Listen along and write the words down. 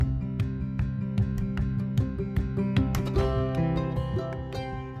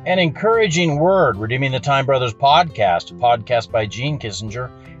An Encouraging Word, Redeeming the Time Brothers podcast, a podcast by Gene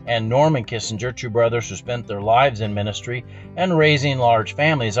Kissinger and Norman Kissinger, two brothers who spent their lives in ministry and raising large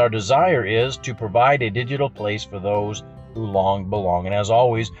families. Our desire is to provide a digital place for those who long belong. And as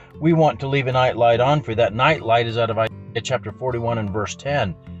always, we want to leave a night light on for you. That night light is out of Isaiah chapter 41 and verse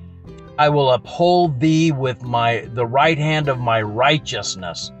 10. I will uphold thee with the right hand of my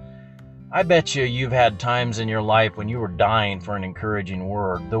righteousness. I bet you've had times in your life when you were dying for an encouraging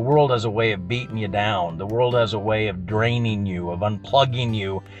word. The world has a way of beating you down. The world has a way of draining you, of unplugging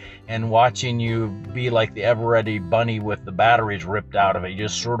you, and watching you be like the ever-ready bunny with the batteries ripped out of it. You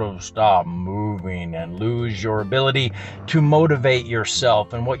just sort of stop moving and lose your ability to motivate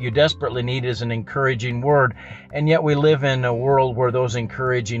yourself. And what you desperately need is an encouraging word. And yet we live in a world where those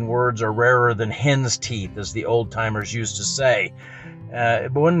encouraging words are rarer than hen's teeth, as the old-timers used to say.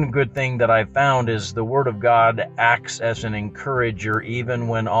 But one good thing that I've found is the Word of God acts as an encourager even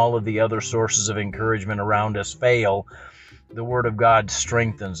when all of the other sources of encouragement around us fail. The Word of God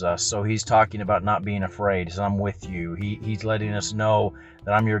strengthens us. So he's talking about not being afraid. He says, I'm with you. He's letting us know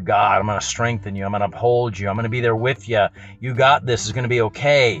that I'm your God. I'm going to strengthen you. I'm going to uphold you. I'm going to be there with you. You got this. It's going to be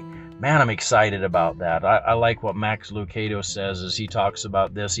okay. Man, I'm excited about that. I like what Max Lucado says as he talks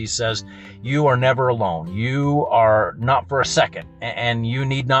about this. He says, you are never alone. You are not for a second, and you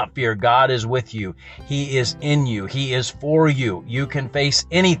need not fear. God is with you. He is in you. He is for you. You can face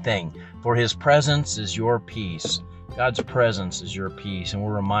anything, for His presence is your peace. God's presence is your peace, and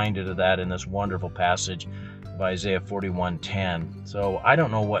we're reminded of that in this wonderful passage of Isaiah 41:10. So I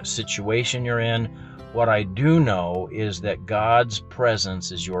don't know what situation you're in. What I do know is that God's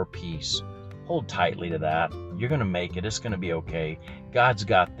presence is your peace. Hold tightly to that. You're going to make it. It's going to be okay. God's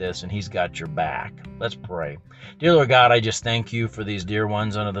got this, and He's got your back. Let's pray. Dear Lord God, I just thank you for these dear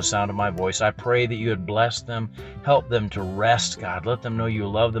ones under the sound of my voice. I pray that you would bless them, help them to rest, God. Let them know you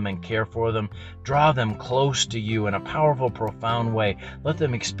love them and care for them. Draw them close to you in a powerful, profound way. Let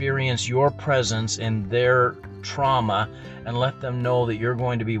them experience your presence in their trauma, and let them know that you're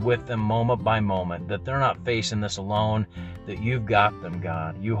going to be with them moment by moment, that they're not facing this alone, that you've got them,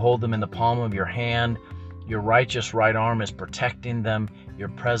 God. You hold them in the palm of your hand. Your righteous right arm is protecting them. Your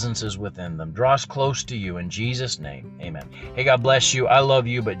presence is within them. Draw us close to you in Jesus' name. Amen. Hey, God bless you. I love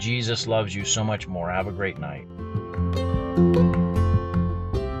you, but Jesus loves you so much more. Have a great night.